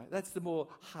 That's the more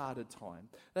harder time.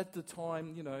 That's the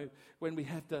time, when we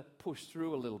have to push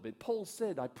through a little bit. Paul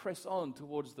said, I press on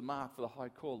towards the mark for the high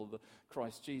call of the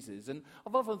Christ Jesus. And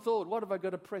I've often thought, what have I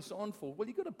got to press on for? Well,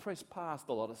 you've got to press past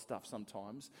a lot of stuff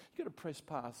sometimes. You've got to press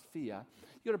past fear.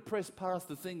 You've got to press past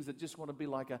the things that just want to be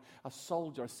like a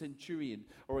soldier, a centurion,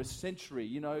 or a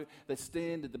sentry, that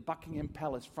stand at the Buckingham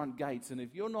Palace front gates. And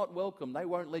if you're not welcome, they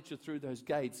won't let you through those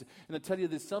gates. And I tell you,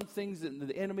 there's some things that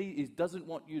the enemy doesn't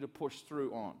want you to push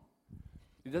through on.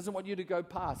 He doesn't want you to go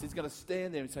past. He's going to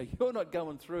stand there and say, you're not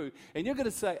going through. And you're going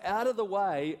to say, out of the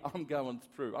way, I'm going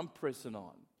through. I'm pressing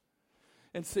on.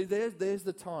 And see, there's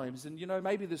the times. And,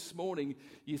 maybe this morning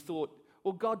you thought,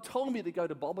 well, God told me to go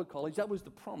to Bible college. That was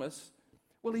the promise.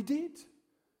 Well, he did.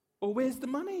 Well, where's the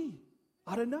money?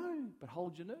 I don't know. But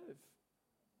hold your nerve.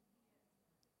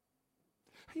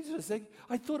 He's just saying,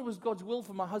 I thought it was God's will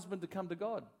for my husband to come to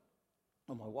God.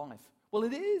 Or my wife. Well,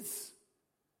 it is.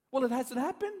 Well, it hasn't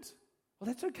happened. Well,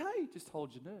 that's okay. Just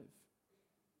hold your nerve.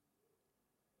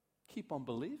 Keep on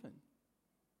believing.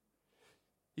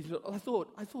 I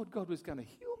thought God was going to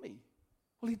heal me.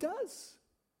 Well, he does.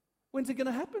 When's it going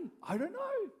to happen? I don't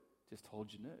know. Just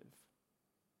hold your nerve.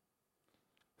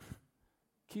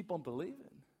 Keep on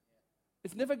believing.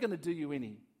 It's never going to do you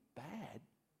any bad.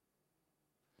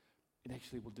 It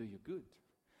actually will do you good.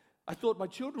 I thought my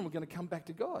children were going to come back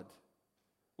to God.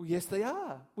 Well, yes, they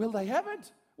are. Well, they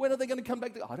haven't. When are they going to come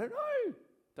back to? I don't know.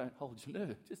 Don't hold your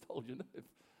nerve. Just hold your nerve.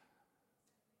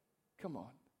 Come on.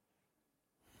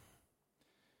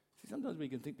 See, sometimes we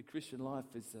can think the Christian life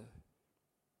is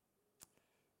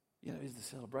the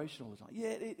celebration all the time. Yeah,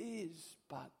 it is,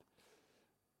 but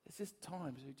it's just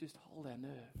times we just hold our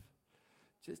nerve.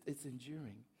 It's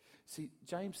enduring. See,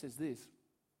 James says this.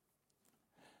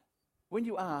 When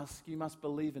you ask, you must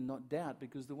believe and not doubt,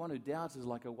 because the one who doubts is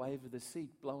like a wave of the sea,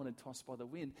 blown and tossed by the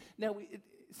wind. Now,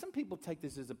 some people take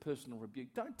this as a personal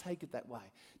rebuke. Don't take it that way.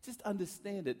 Just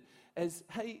understand it as,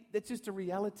 hey, that's just a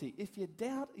reality. If you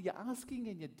doubt, you're asking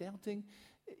and you're doubting,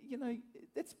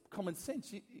 that's common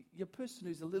sense. You're a person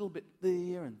who's a little bit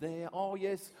there and there. Oh,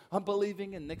 yes, I'm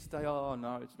believing. And next day, oh,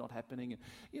 no, it's not happening.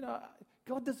 And,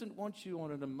 God doesn't want you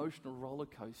on an emotional roller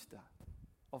coaster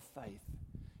of faith.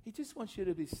 He just wants you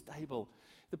to be stable.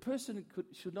 The person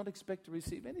should not expect to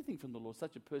receive anything from the Lord.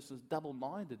 Such a person is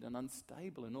double-minded and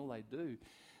unstable in all they do.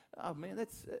 Oh, man,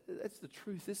 that's the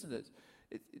truth, isn't it?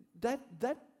 If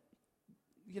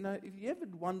you ever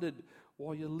wondered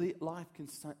why your life can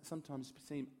sometimes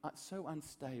seem so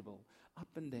unstable, up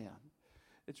and down,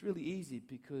 it's really easy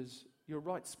because you're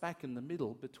right smack in the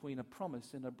middle between a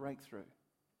promise and a breakthrough.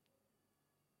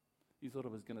 You thought I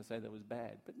was going to say that was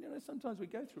bad, but sometimes we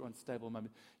go through unstable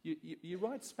moments. You're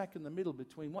right smack in the middle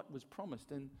between what was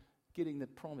promised and getting the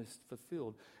promise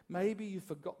fulfilled. Maybe you've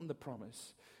forgotten the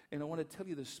promise. And I want to tell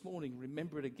you this morning,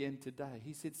 remember it again today.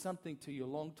 He said something to you a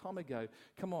long time ago.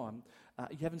 Come on,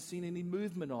 you haven't seen any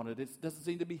movement on it. It doesn't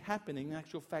seem to be happening. In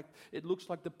actual fact, it looks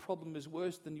like the problem is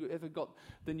worse than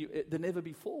than ever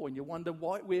before. And you wonder,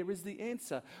 where is the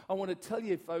answer? I want to tell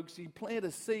you, folks, you plant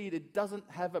a seed,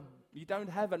 you don't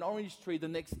have an orange tree the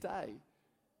next day.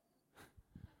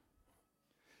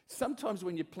 Sometimes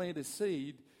when you plant a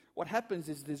seed, what happens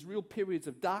is there's real periods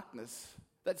of darkness.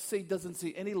 That seed doesn't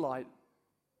see any light.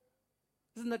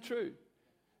 Isn't that true?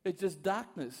 It's just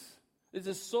darkness. There's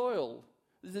just soil.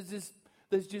 There's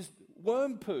just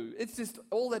worm poo. It's just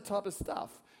all that type of stuff.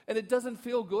 And it doesn't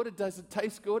feel good. It doesn't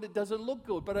taste good. It doesn't look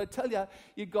good. But I tell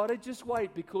you got to just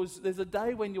wait, because there's a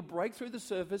day when you'll break through the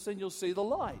surface and you'll see the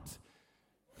light.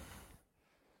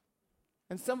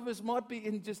 And some of us might be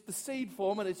in just the seed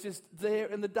form and it's just there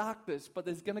in the darkness. But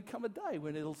there's going to come a day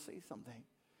when it'll see something.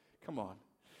 Come on.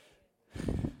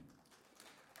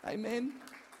 Amen.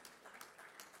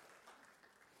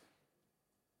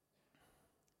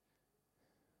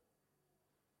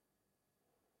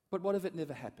 But what if it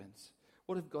never happens?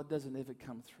 What if God doesn't ever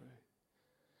come through?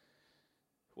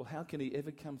 Well, how can He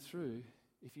ever come through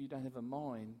if you don't have a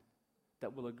mind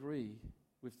that will agree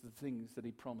with the things that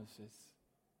He promises?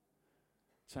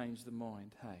 Change the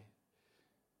mind, hey.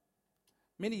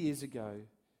 Many years ago,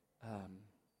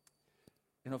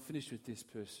 and I'll finish with this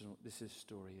is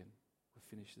story, and we'll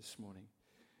finish this morning.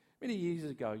 Many years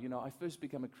ago, I first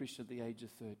became a Christian at the age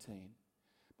of 13.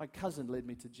 My cousin led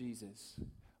me to Jesus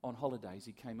on holidays.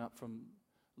 He came up from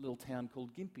a little town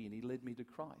called Gympie, and he led me to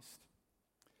Christ.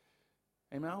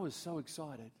 And I was so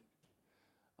excited.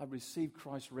 I received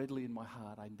Christ readily in my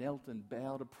heart. I knelt and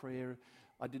bowed a prayer.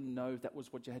 I didn't know if that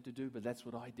was what you had to do, but that's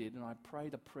what I did. And I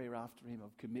prayed a prayer after him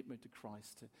of commitment to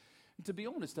Christ. And to be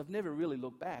honest, I've never really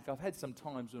looked back. I've had some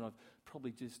times when I've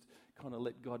probably just kind of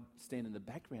let God stand in the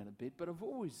background a bit, but I've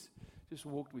always just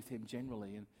walked with him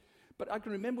generally. But I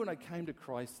can remember when I came to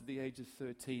Christ at the age of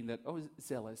 13 that I was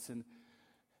zealous. And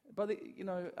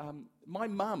my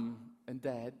mum and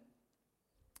dad,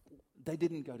 they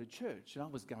didn't go to church, and I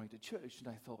was going to church. And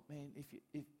I thought, man,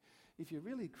 if you're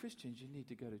really Christians, you need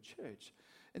to go to church.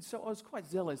 And so I was quite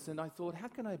zealous, and I thought, how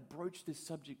can I broach this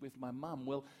subject with my mum?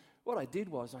 Well, what I did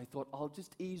was I thought, I'll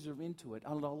just ease her into it,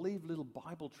 and I'll leave little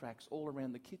Bible tracts all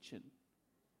around the kitchen.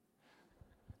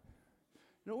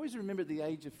 And I always remember at the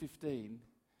age of 15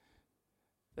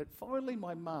 that finally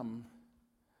my mum,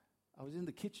 I was in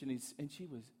the kitchen, and she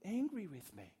was angry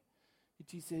with me. And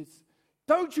she says,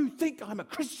 "Don't you think I'm a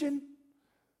Christian?"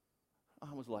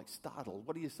 I was like startled.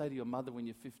 What do you say to your mother when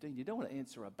you're 15? You don't want to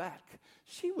answer her back.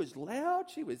 She was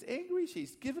loud. She was angry.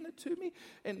 She's given it to me.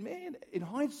 And man, in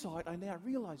hindsight, I now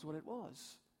realize what it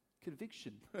was.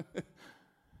 Conviction.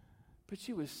 But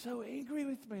she was so angry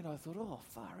with me, and I thought, oh,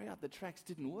 far out. The tracks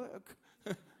didn't work.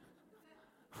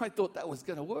 I thought that was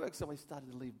going to work, so I started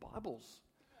to leave Bibles.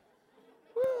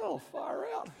 Well, far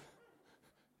out.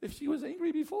 If she was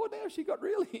angry before, now she got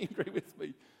really angry with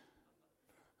me.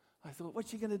 I thought, what's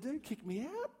she going to do? Kick me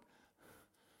out?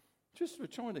 Just for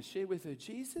trying to share with her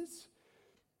Jesus?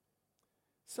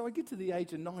 So I get to the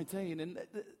age of 19, and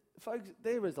folks,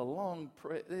 there's a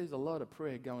lot of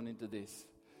prayer going into this.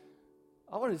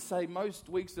 I want to say most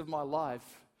weeks of my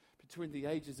life, between the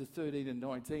ages of 13 and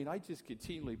 19, I just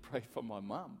continually prayed for my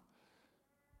mum.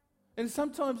 And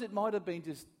sometimes it might have been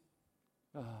just,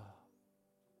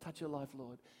 touch her life,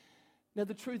 Lord. Now,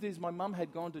 the truth is, my mum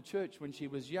had gone to church when she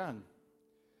was young,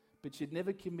 but she'd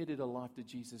never committed her life to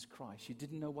Jesus Christ. She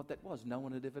didn't know what that was. No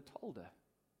one had ever told her.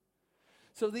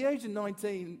 So at the age of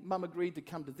 19, Mum agreed to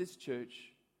come to this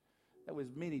church. That was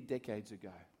many decades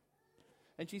ago.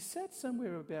 And she sat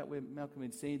somewhere about where Malcolm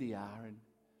and Sandy are, and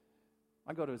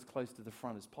I got her as close to the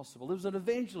front as possible. There was an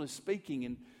evangelist speaking,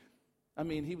 and I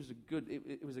mean, he was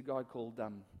it was a guy called,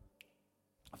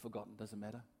 I've forgotten, doesn't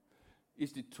matter. He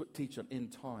used to teach on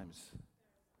end times.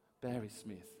 Barry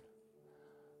Smith.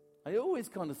 I always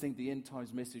kind of think the end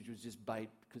times message was just bait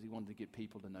because he wanted to get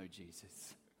people to know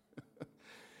Jesus.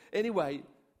 Anyway,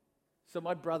 so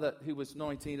my brother, who was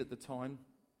 19 at the time,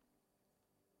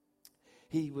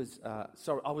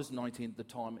 I was 19 at the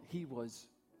time. He was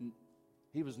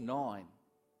 9.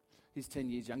 He's 10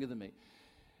 years younger than me.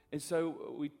 And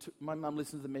so my mum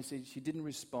listened to the message. She didn't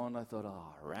respond. I thought,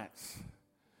 rats.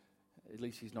 At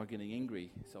least she's not getting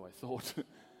angry, so I thought.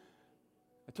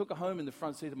 I took her home in the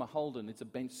front seat of my Holden. It's a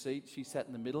bench seat. She sat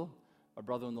in the middle. My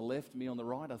brother on the left, me on the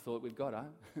right. I thought, we've got her.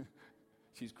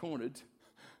 She's cornered.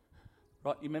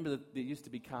 Right, you remember that there used to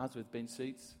be cars with bench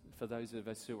seats? For those of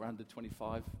us who are under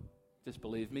 25, just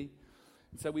believe me.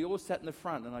 And so we all sat in the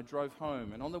front, and I drove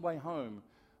home. And on the way home,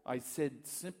 I said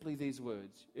simply these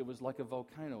words. It was like a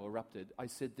volcano erupted. I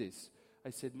said this. I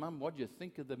said, Mum, what do you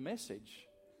think of the message?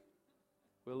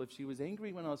 Well, if she was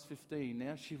angry when I was 15,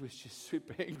 now she was just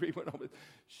super angry when I was...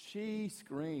 She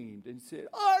screamed and said,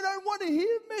 I don't want to hear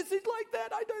a message like that.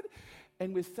 I don't...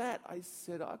 And with that, I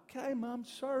said, okay, Mum,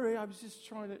 sorry. I was just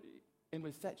trying to... And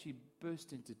with that, she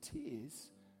burst into tears.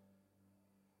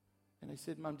 And I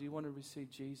said, Mum, do you want to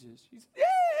receive Jesus? She said, yes!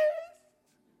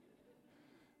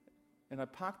 And I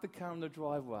parked the car in the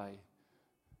driveway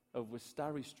of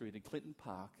Westari Street in Clinton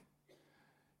Park.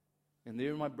 And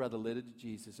there my brother led her to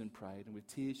Jesus and prayed. And with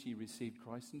tears, she received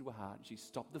Christ into her heart. And she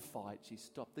stopped the fight. She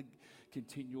stopped the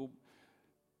continual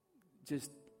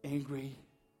just angry.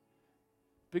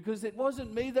 Because it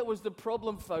wasn't me that was the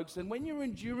problem, folks. And when you're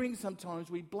enduring,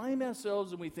 sometimes we blame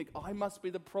ourselves and we think, I must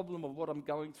be the problem of what I'm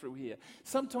going through here.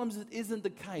 Sometimes it isn't the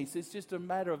case. It's just a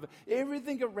matter of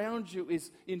everything around you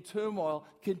is in turmoil.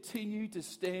 Continue to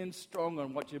stand strong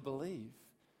on what you believe.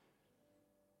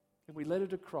 And we led her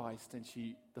to Christ, and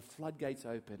the floodgates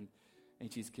opened,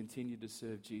 and she's continued to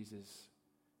serve Jesus.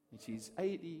 And she's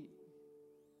 80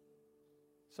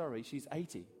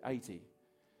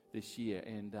 this year,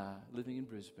 and living in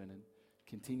Brisbane, and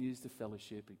continues to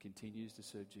fellowship and continues to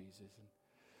serve Jesus. And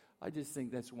I just think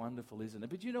that's wonderful, isn't it?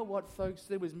 But you know what, folks?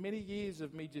 There was many years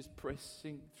of me just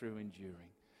pressing through,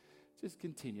 enduring. Just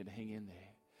continue to hang in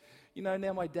there. You know,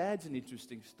 now my dad's an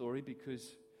interesting story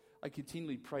because I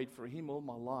continually prayed for him all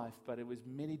my life, but it was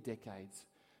many decades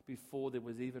before there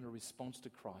was even a response to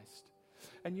Christ.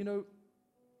 And you know,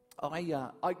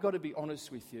 I got to be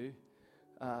honest with you.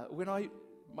 When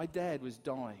my dad was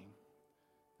dying,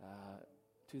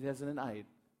 2008,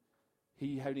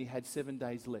 he only had 7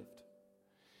 days left.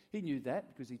 He knew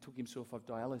that because he took himself off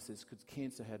dialysis because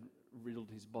cancer had riddled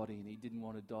his body and he didn't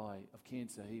want to die of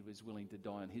cancer. He was willing to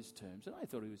die on his terms, and I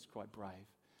thought he was quite brave.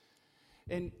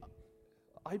 And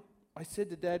I said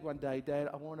to Dad one day, Dad,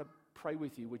 I want to pray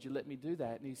with you. Would you let me do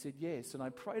that? And he said, yes. And I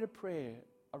prayed a prayer,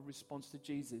 a response to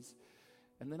Jesus.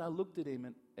 And then I looked at him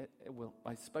and,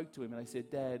 I spoke to him and I said,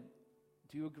 Dad,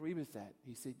 do you agree with that?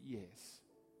 He said, yes.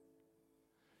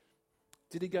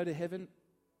 Did he go to heaven?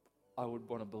 I would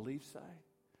want to believe so.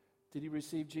 Did he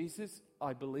receive Jesus?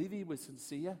 I believe he was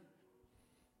sincere.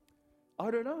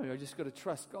 I don't know. I just got to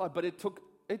trust God. But it took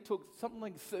something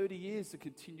like 30 years to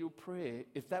continual prayer.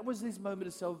 If that was his moment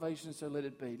of salvation, so let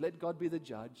it be. Let God be the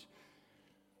judge.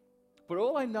 But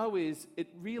all I know is it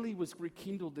really was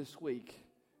rekindled this week.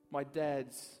 My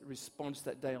dad's response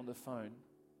that day on the phone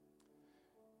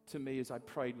to me as I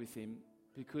prayed with him,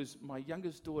 because my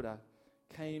youngest daughter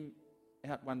came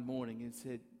out one morning and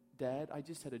said, Dad, I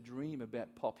just had a dream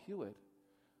about Pop Hewitt.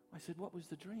 I said, what was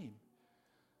the dream?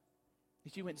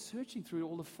 And she went searching through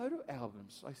all the photo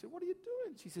albums. I said, what are you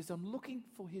doing? She says, I'm looking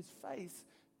for his face.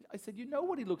 I said, you know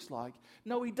what he looks like?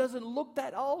 No, he doesn't look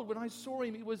that old. When I saw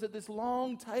him, he was at this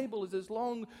long table, at this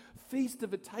long feast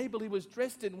of a table. He was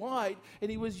dressed in white and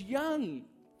he was young.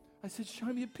 I said, show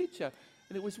me a picture.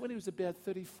 And it was when he was about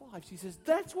 35. She says,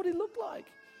 that's what he looked like.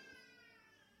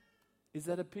 Is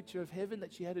that a picture of heaven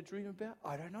that she had a dream about?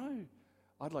 I don't know.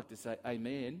 I'd like to say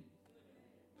amen.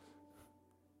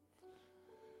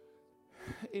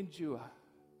 Endure.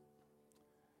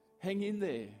 Hang in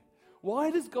there. Why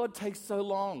does God take so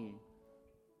long?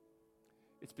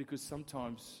 It's because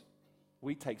sometimes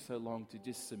we take so long to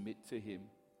just submit to Him.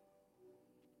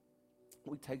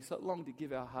 We take so long to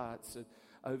give our hearts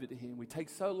over to Him. We take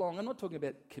so long. I'm not talking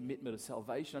about commitment of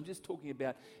salvation. I'm just talking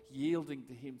about yielding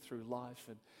to Him through life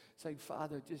and saying,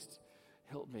 Father, just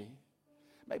help me.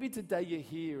 Maybe today you're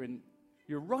here and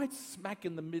you're right smack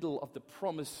in the middle of the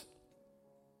promise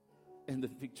and the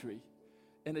victory.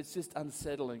 And it's just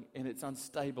unsettling and it's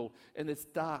unstable and it's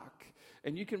dark.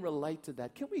 And you can relate to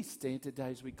that. Can we stand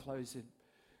today as we close in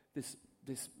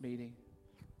this meeting?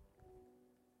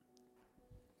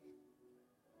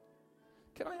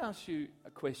 Can I ask you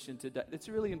a question today? It's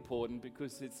really important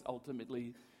because it's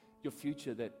ultimately your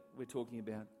future that we're talking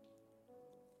about.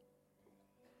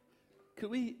 could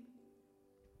we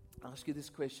ask you this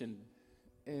question?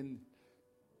 And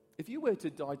if you were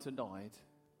to die tonight,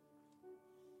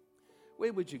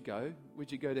 where would you go?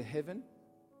 Would you go to heaven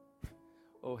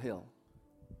or hell?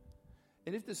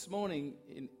 And if this morning,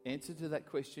 in answer to that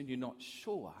question, you're not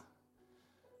sure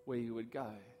where you would go,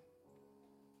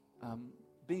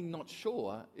 being not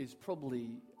sure is probably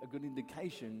a good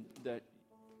indication that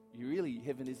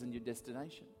heaven isn't your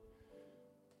destination.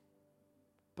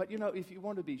 But if you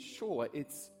want to be sure,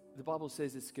 the Bible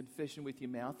says it's confession with your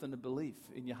mouth and a belief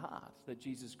in your heart that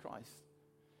Jesus Christ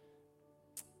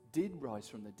did rise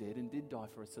from the dead and did die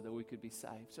for us so that we could be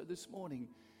saved. So this morning,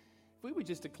 if we were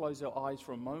just to close our eyes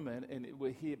for a moment, and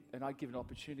we're here, and I give an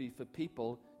opportunity for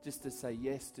people just to say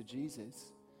yes to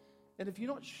Jesus. And if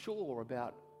you're not sure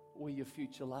about where your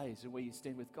future lays and where you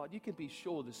stand with God, you can be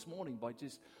sure this morning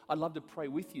I'd love to pray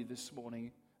with you this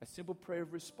morning, a simple prayer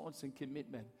of response and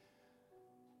commitment.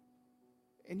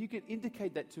 And you can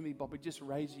indicate that to me by just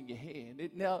raising your hand.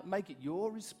 Now, make it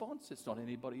your response. It's not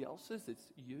anybody else's. It's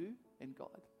you and God.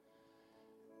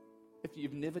 If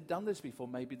you've never done this before,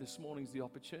 maybe this morning's the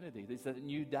opportunity. There's a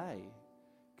new day.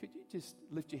 Could you just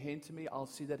lift your hand to me? I'll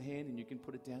see that hand and you can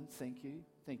put it down. Thank you.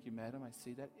 Thank you, madam. I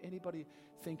see that. Anybody?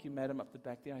 Thank you, madam, up the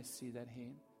back there. I see that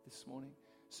hand this morning.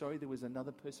 Sorry, there was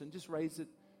another person. Just raise it.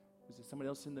 Was there someone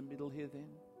else in the middle here then?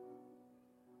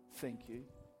 Thank you.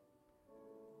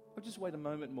 I'll just wait a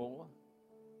moment more.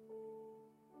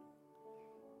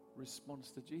 Response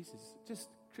to Jesus.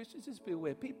 Christians, just be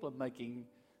aware. People are making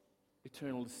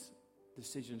eternal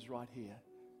decisions right here.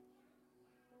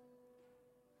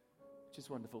 Which is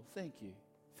wonderful. Thank you.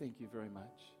 Thank you very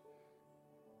much.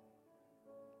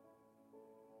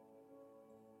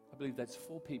 I believe that's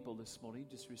 4 people this morning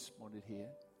just responded here.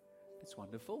 It's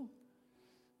wonderful.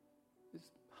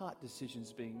 There's heart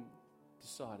decisions being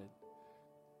decided.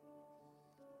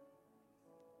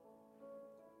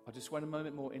 I'll just wait a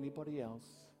moment more. Anybody else?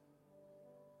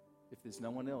 If there's no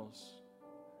one else,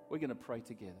 we're going to pray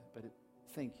together. But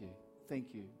thank you.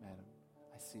 Thank you, madam.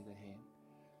 I see the hand.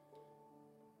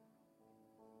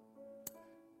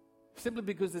 Simply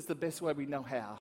because it's the best way we know how.